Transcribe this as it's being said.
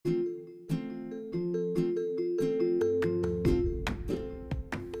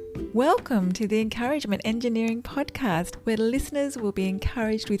Welcome to the Encouragement Engineering Podcast, where listeners will be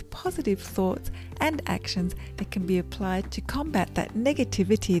encouraged with positive thoughts and actions that can be applied to combat that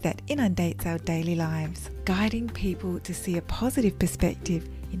negativity that inundates our daily lives, guiding people to see a positive perspective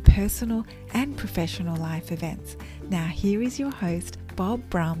in personal and professional life events. Now here is your host, Bob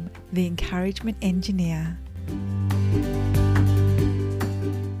Brum, the Encouragement Engineer.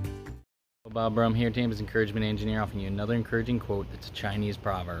 Bob Brum here, Tampa's Encouragement Engineer, offering you another encouraging quote that's a Chinese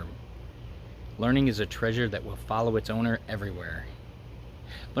proverb. Learning is a treasure that will follow its owner everywhere.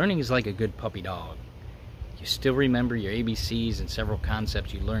 Learning is like a good puppy dog. You still remember your ABCs and several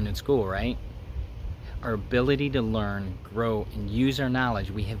concepts you learned in school, right? Our ability to learn, grow, and use our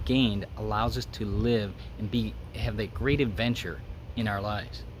knowledge we have gained allows us to live and have that great adventure in our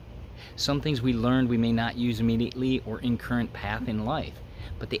lives. Some things we learned we may not use immediately or in current path in life,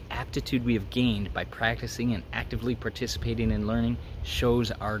 but the aptitude we have gained by practicing and actively participating in learning shows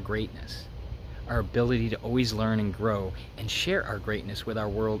our greatness. Our ability to always learn and grow and share our greatness with our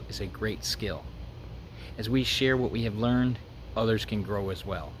world is a great skill. As we share what we have learned, others can grow as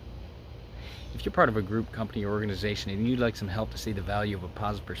well. If you're part of a group, company, or organization and you'd like some help to see the value of a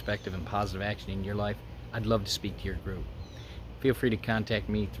positive perspective and positive action in your life, I'd love to speak to your group. Feel free to contact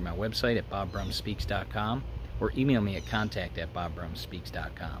me through my website at bobbrumspeaks.com or email me at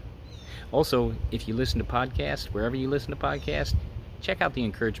contact@bobbrumspeaks.com. Also, if you listen to podcasts, wherever you listen to podcasts, check out the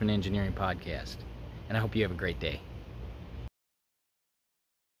Encouragement Engineering Podcast. And I hope you have a great day.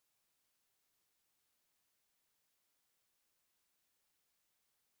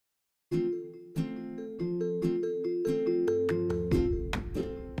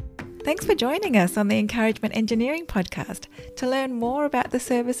 Thanks for joining us on the Encouragement Engineering Podcast. To learn more about the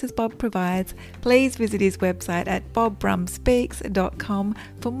services Bob provides, please visit his website at bobbrumspeaks.com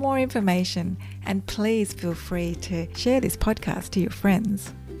for more information. And please feel free to share this podcast to your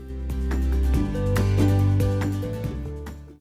friends.